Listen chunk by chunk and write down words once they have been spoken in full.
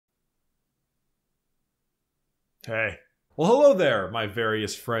Hey. Well, hello there, my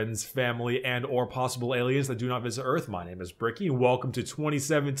various friends, family, and or possible aliens that do not visit Earth. My name is Bricky, and welcome to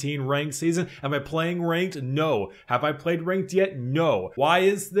 2017 ranked season. Am I playing ranked? No. Have I played ranked yet? No. Why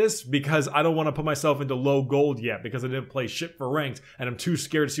is this? Because I don't want to put myself into low gold yet, because I didn't play shit for ranked, and I'm too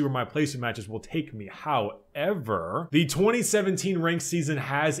scared to see where my placement matches will take me. However, the 2017 ranked season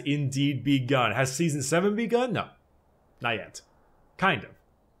has indeed begun. Has season 7 begun? No. Not yet. Kind of.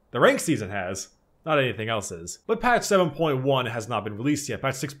 The ranked season has. Not anything else is. But patch 7.1 has not been released yet.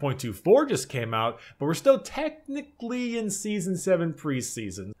 Patch 6.24 just came out, but we're still technically in Season 7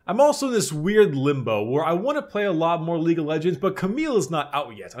 preseason. I'm also in this weird limbo where I want to play a lot more League of Legends, but Camille is not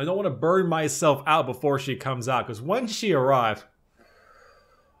out yet. I don't want to burn myself out before she comes out, because when she arrives...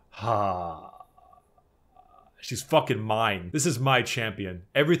 she's fucking mine. This is my champion.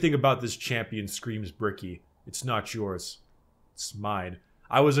 Everything about this champion screams Bricky. It's not yours. It's mine.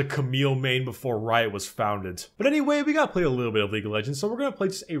 I was a Camille main before Riot was founded. But anyway, we gotta play a little bit of League of Legends, so we're gonna play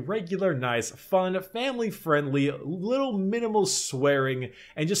just a regular, nice, fun, family-friendly, little minimal swearing,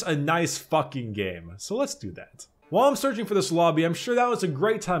 and just a nice fucking game. So let's do that. While I'm searching for this lobby, I'm sure that was a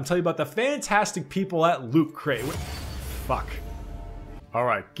great time to tell you about the fantastic people at Loot Crate. Fuck.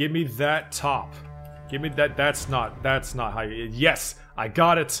 Alright, give me that top. Give me that, that's not how you, yes, I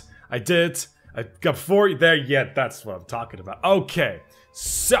got it. I did it. I got 4 there, yeah, that's what I'm talking about. Okay.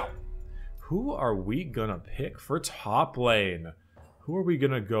 So, who are we gonna pick for top lane? Who are we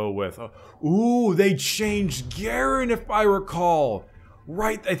gonna go with? Ooh, they changed Garen if I recall.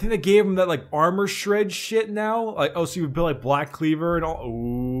 Right, I think they gave him that like armor shred shit now. Like, oh, so you would build like Black Cleaver and all.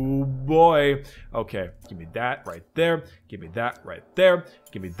 Ooh, boy. Okay, give me that right there. Give me that right there.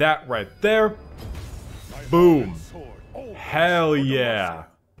 Give me that right there. Boom. Hell yeah.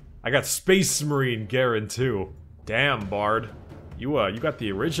 I got Space Marine Garen too. Damn, Bard. You got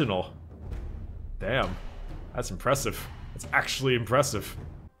the original. Damn. That's impressive. That's actually impressive.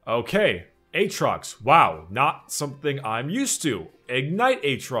 Okay. Aatrox. Wow. Not something I'm used to. Ignite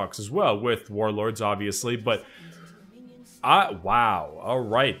Aatrox as well, with Warlords, obviously, but... wow.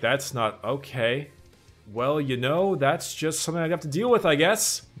 Alright, that's not... Okay. Well, you know, that's just something I'd have to deal with, I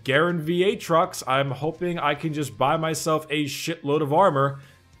guess. Garen v Aatrox. I'm hoping I can just buy myself a shitload of armor,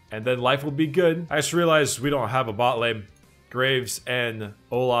 and then life will be good. I just realized we don't have a bot lane. Graves and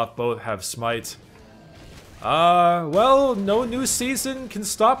Olaf both have smite. Well, no new season can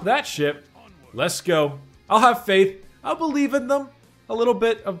stop that shit. Let's go. I'll have faith. I'll believe in them. A little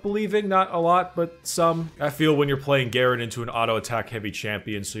bit of believing, not a lot, but some. I feel when you're playing Garen into an auto attack heavy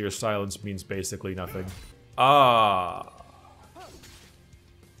champion, so your silence means basically nothing.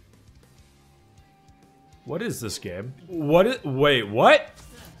 What is this game? Wait, what?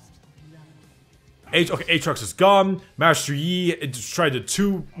 Okay, Aatrox is gone. Master Yi just tried to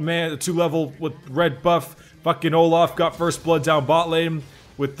two level with red buff. Fucking Olaf got first blood down bot lane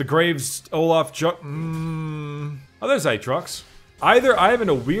with the Graves Olaf Oh, there's Aatrox. Either I am in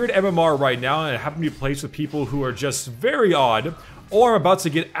a weird MMR right now and I happen to be placed with people who are just very odd, or I'm about to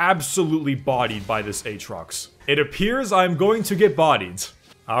get absolutely bodied by this Aatrox. It appears I'm going to get bodied.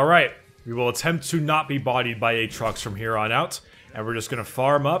 Alright, we will attempt to not be bodied by Aatrox from here on out. And we're just gonna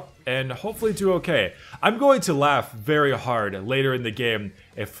farm up and hopefully do okay. I'm going to laugh very hard later in the game,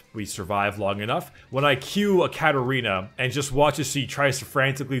 if we survive long enough, when I queue a Katarina and just watch as she tries to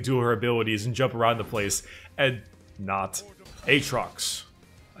frantically do her abilities and jump around the place, and not. Aatrox,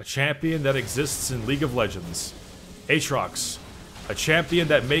 a champion that exists in League of Legends. Aatrox, a champion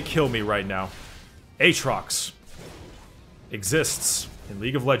that may kill me right now. Aatrox exists in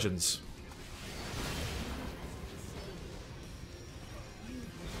League of Legends.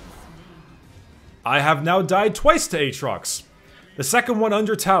 I have now died twice to Aatrox. The second one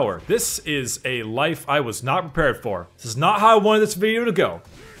under tower. This is a life I was not prepared for. This is not how I wanted this video to go.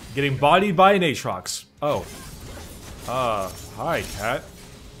 Getting bodied by an Aatrox. Oh. Hi, Cat.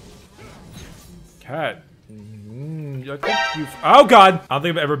 Cat. I think you've... Oh god! I don't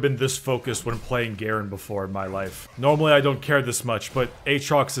think I've ever been this focused when playing Garen before in my life. Normally I don't care this much, but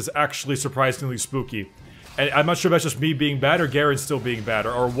Aatrox is actually surprisingly spooky. And I'm not sure if that's just me being bad or Garen still being bad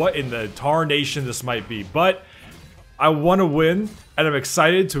or what in the tarnation this might be. But I want to win and I'm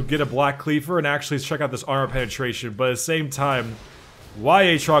excited to get a Black Cleaver and actually check out this armor penetration. But at the same time, why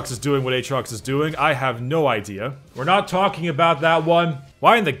Aatrox is doing what Aatrox is doing, I have no idea. We're not talking about that one.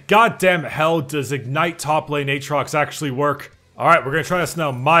 Why in the goddamn hell does Ignite top lane Aatrox actually work? Alright, we're gonna try this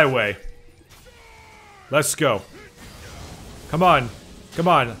now my way. Let's go. Come on. Come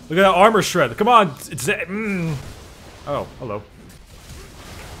on, look at that armor shred. Come on, it's Oh, hello.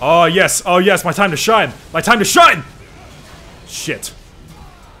 Oh yes, my time to shine. My time to shine! Shit.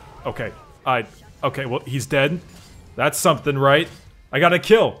 Okay, Okay, well, he's dead. That's something, right? I got a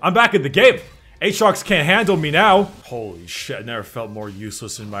kill. I'm back in the game. Aatrox can't handle me now. Holy shit, I never felt more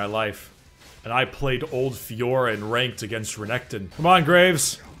useless in my life. And I played old Fiora and ranked against Renekton. Come on,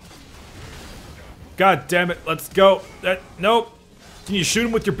 Graves. God damn it, let's go. Nope. Can you shoot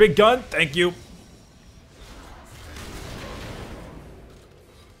him with your big gun? Thank you.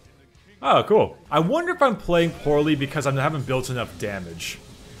 Oh, cool. I wonder if I'm playing poorly because I haven't built enough damage.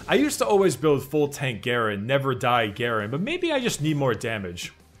 I used to always build full tank Garen, never die Garen, but maybe I just need more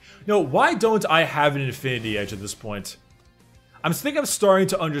damage. No, why don't I have an Infinity Edge at this point? I'm starting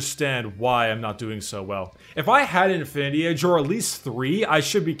to understand why I'm not doing so well. If I had an Infinity Edge, or at least 3, I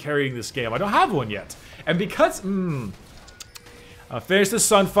should be carrying this game. I don't have one yet. And because, I'll finish this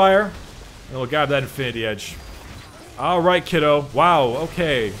Sunfire, and we'll grab that Infinity Edge. Alright, kiddo. Wow,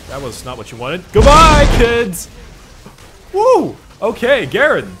 okay. That was not what you wanted. Goodbye, kids! Woo! Okay,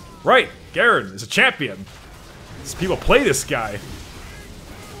 Garen. Right, Garen is a champion. People play this guy.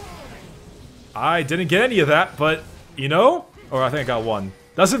 I didn't get any of that, but, you know? Or I think I got one.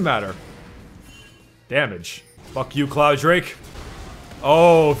 Doesn't matter. Damage. Fuck you, Cloud Drake.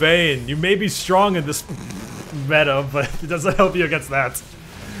 Oh, Vayne, you may be strong in this meta, but it doesn't help you against that.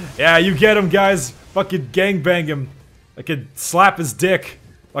 Yeah, you get him, guys. Fucking gangbang him. I could slap his dick.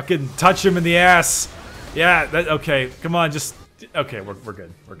 Fucking touch him in the ass. Yeah, okay, come on, just... Okay, we're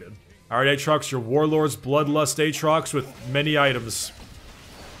good, we're good. Alright, Aatrox, your Warlord's Bloodlust Aatrox with many items.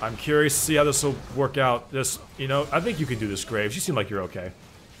 I'm curious to see how this will work out. Just, you know, I think you can do this, Graves. You seem like you're okay.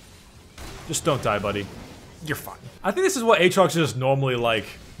 Just don't die, buddy. You're fine. I think this is what Aatrox is normally like.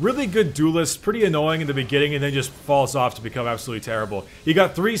 Really good duelist, pretty annoying in the beginning, and then just falls off to become absolutely terrible. He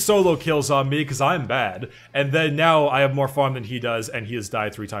got 3 solo kills on me because I'm bad, and then now I have more farm than he does, and he has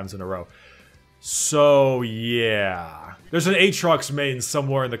died 3 times in a row. So, yeah. There's an Aatrox main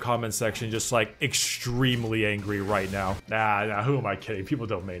somewhere in the comment section just, like, extremely angry right now. Nah, who am I kidding? People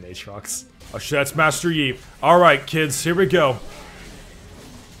don't main Aatrox. Oh shit, that's Master Yi. Alright, kids, here we go.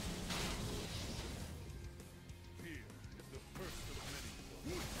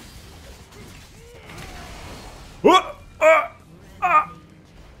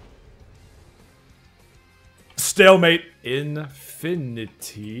 Stalemate.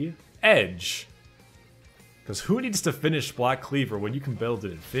 Infinity Edge. Because who needs to finish Black Cleaver when you can build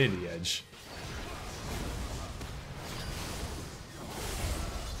an Infinity Edge?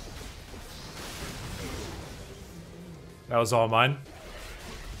 That was all mine.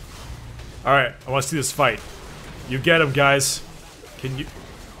 Alright, I want to see this fight. You get him, guys. Can you...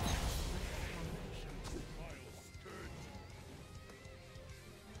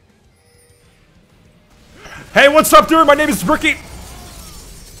 Hey, what's up, dude? My name is Ricky.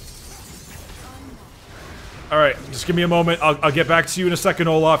 Alright, just give me a moment. I'll get back to you in a second,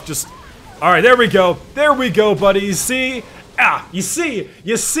 Olaf. Just... Alright, there we go. There we go, buddy. You see? You see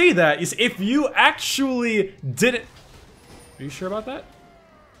that? You see, if you actually didn't... Are you sure about that?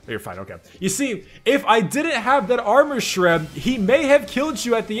 Oh, you're fine, okay. You see, if I didn't have that armor shred, he may have killed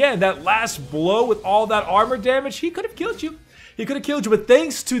you at the end. That last blow with all that armor damage, he could have killed you. He could have killed you, but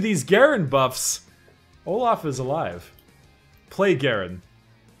thanks to these Garen buffs, Olaf is alive. Play Garen.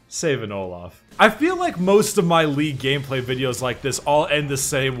 Save an Olaf. I feel like most of my League gameplay videos like this all end the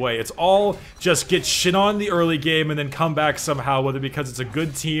same way. It's all just get shit on the early game and then come back somehow, whether because it's a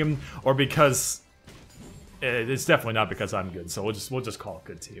good team or because... It's definitely not because I'm good, so we'll just call it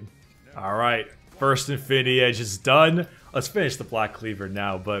good team. Alright, first Infinity Edge is done. Let's finish the Black Cleaver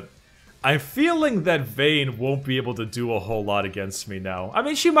now, but... I'm feeling that Vayne won't be able to do a whole lot against me now. I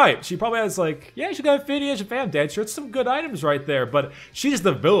mean, she might. She probably has like, yeah, she got Infinity Edge and Fan Dancer. It's some good items right there, but she's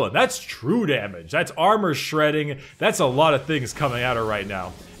the villain. That's true damage. That's armor shredding. That's a lot of things coming at her right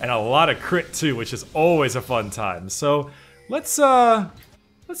now. And a lot of crit too, which is always a fun time. So, let's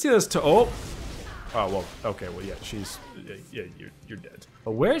see this to, oh, well, okay, well, yeah, she's, yeah, you're dead.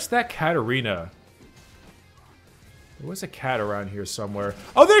 But where's that Katarina? There was a cat around here somewhere.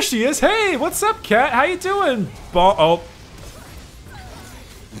 Oh, there she is! Hey, what's up, cat? How you doing? Oh,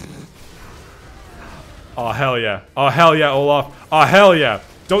 hell yeah. Oh, hell yeah, Olaf. Oh, hell yeah.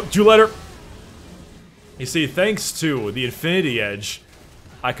 Don't you let her... You see, thanks to the Infinity Edge,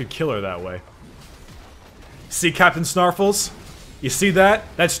 I could kill her that way. See, Captain Snarfles? You see that?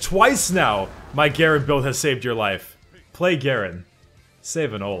 That's twice now my Garen build has saved your life. Play Garen.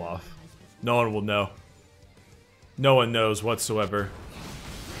 Save an Olaf. No one will know. No one knows whatsoever.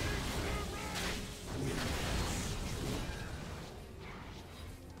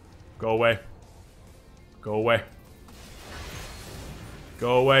 Go away. Go away.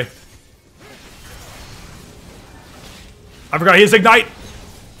 Go away. I forgot he has Ignite!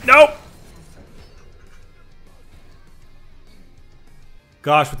 Nope!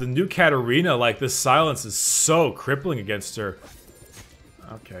 Gosh, with the new Katarina, like, this silence is so crippling against her.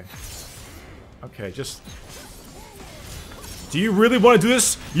 Okay. Okay, just... Do you really want to do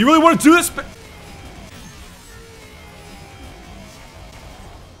this? You really want to do this?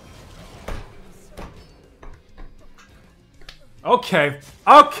 Okay.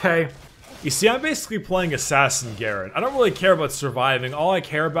 Okay. You see, I'm basically playing Assassin Garen. I don't really care about surviving. All I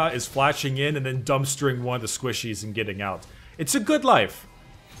care about is flashing in and then dumpstering one of the squishies and getting out. It's a good life.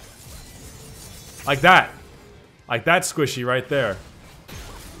 Like that. Like that squishy right there.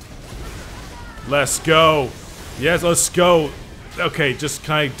 Let's go. Yes, let's go. Okay, just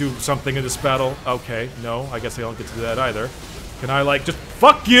can I do something in this battle? Okay, no, I guess I don't get to do that either. Can I, like, just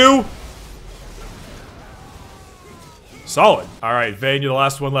fuck you? Solid. Alright, Vayne, you're the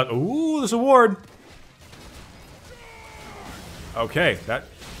last one left. Ooh, there's a ward. Okay,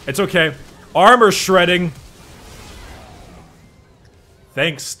 it's okay. Armor shredding.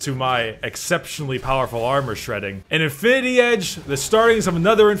 Thanks to my exceptionally powerful armor shredding. An Infinity Edge, the startings of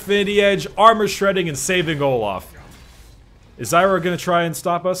another Infinity Edge, armor shredding, and saving Olaf. Is Zyra gonna try and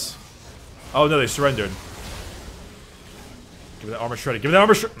stop us? Oh no, they surrendered. Give me that armor shredding. Give me that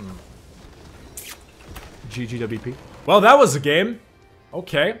armor shredding. GGWP. Well, that was a game.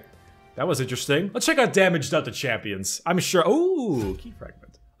 Okay. That was interesting. Let's check out damaged out the champions. I'm sure. Ooh, key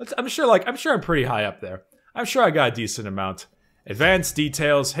fragment. I'm sure I'm pretty high up there. I'm sure I got a decent amount. Advanced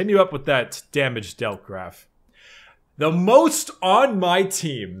details. Hit me up with that damage dealt graph. The most on my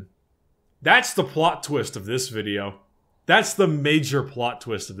team. That's the plot twist of this video. That's the major plot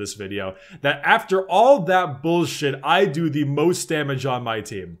twist of this video. That after all that bullshit, I do the most damage on my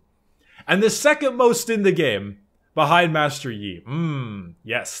team. And the second most in the game. Behind Master Yi.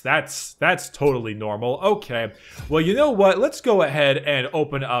 Yes, that's totally normal. Okay. Well, you know what? Let's go ahead and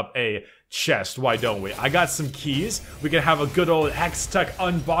open up a chest. Why don't we? I got some keys. We can have a good old Hextech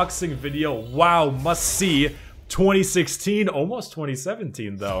unboxing video. Wow, must see. 2016, almost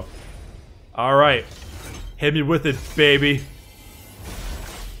 2017 though. Alright. Hit me with it, baby.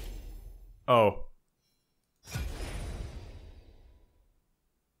 Oh.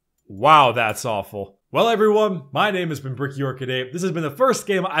 Wow, that's awful. Well, everyone, my name has been Bricky Orchidea. This has been the first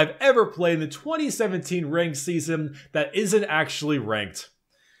game I've ever played in the 2017 ranked season that isn't actually ranked.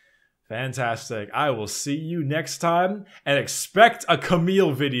 Fantastic. I will see you next time, and expect a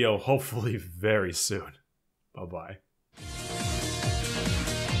Camille video, hopefully very soon. Bye-bye.